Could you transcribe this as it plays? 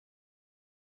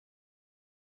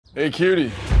Hey, cutie.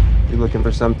 You looking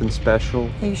for something special?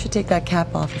 Hey, you should take that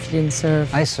cap off if you didn't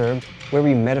serve. I served. Where were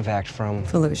you medevaced from?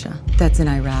 Fallujah. That's in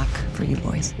Iraq for you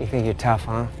boys. You think you're tough,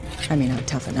 huh? I mean, I'm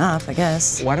tough enough, I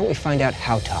guess. Why don't we find out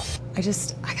how tough? I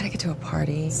gotta get to a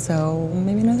party, so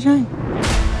maybe another time.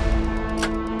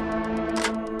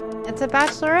 It's a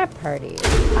bachelorette party.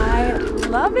 I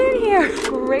love it here.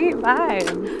 Great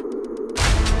vibes.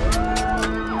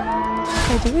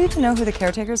 Hey, do we even know who the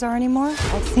caretakers are anymore?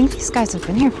 I think these guys have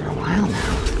been here for a while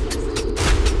now.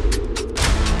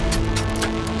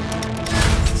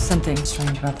 Something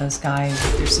strange about those guys.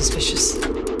 They're suspicious.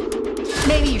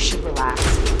 Maybe you should relax.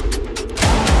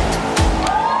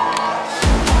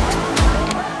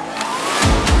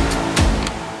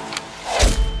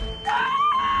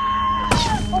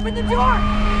 Open the door!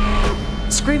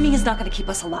 Screaming is not going to keep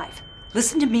us alive.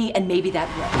 Listen to me and maybe that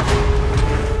will.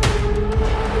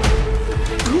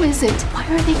 Who is it? Why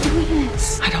are they doing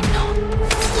this? I don't know.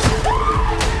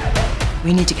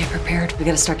 We need to get prepared. We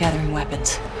gotta start gathering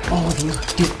weapons. All of you,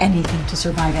 do anything to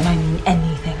survive, and I mean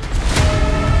anything.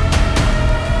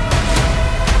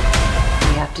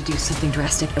 We have to do something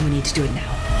drastic, and we need to do it now.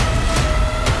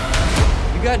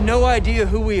 You got no idea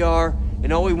who we are,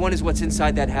 and all we want is what's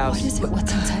inside that house. What is it?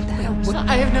 What's inside the house?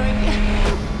 I have no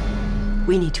idea.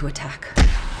 We need to attack.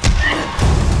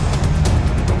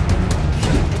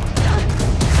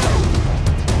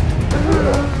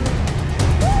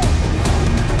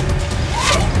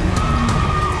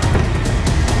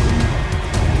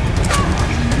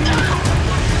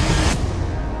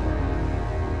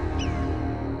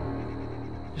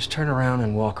 Just turn around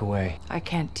and walk away. I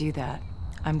can't do that.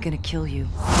 I'm gonna kill you.